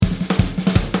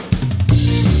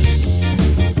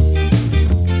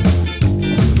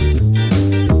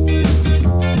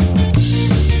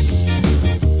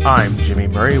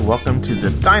Murray. Welcome to the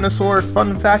Dinosaur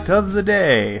Fun Fact of the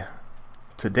Day.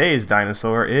 Today's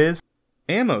dinosaur is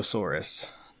Ammosaurus.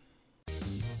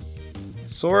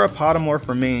 Sauropodomorph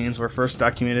remains were first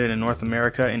documented in North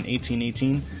America in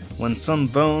 1818 when some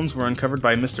bones were uncovered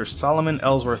by Mr. Solomon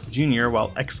Ellsworth Jr.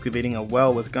 while excavating a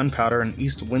well with gunpowder in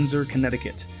East Windsor,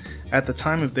 Connecticut. At the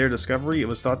time of their discovery, it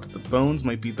was thought that the bones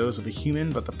might be those of a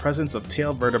human, but the presence of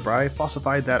tail vertebrae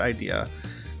falsified that idea.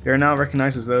 They are now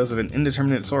recognized as those of an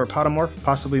indeterminate sauropodomorph,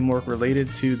 possibly more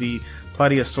related to the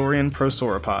Plateosaurian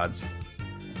prosauropods.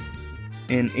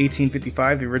 In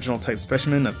 1855, the original type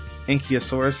specimen of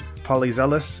Ankylosaurus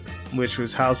polyzelus, which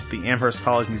was housed at the Amherst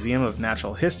College Museum of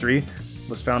Natural History,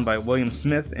 was found by William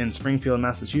Smith in Springfield,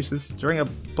 Massachusetts, during a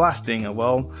blasting a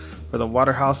well for the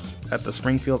Waterhouse at the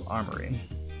Springfield Armory.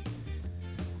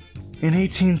 In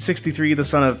 1863, the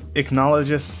son of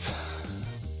ichnologist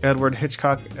Edward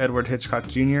Hitchcock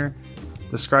Jr.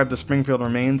 described the Springfield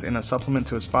remains in a supplement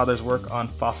to his father's work on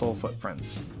fossil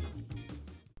footprints.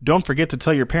 Don't forget to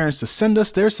tell your parents to send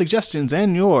us their suggestions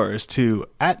and yours to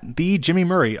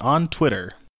 @TheJimmyMurray on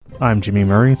Twitter. I'm Jimmy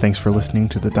Murray. Thanks for listening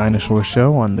to The Dinosaur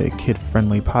Show on the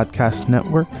Kid-Friendly Podcast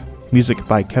Network. Music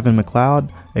by Kevin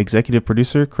MacLeod. Executive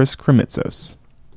producer Chris Kremitzos.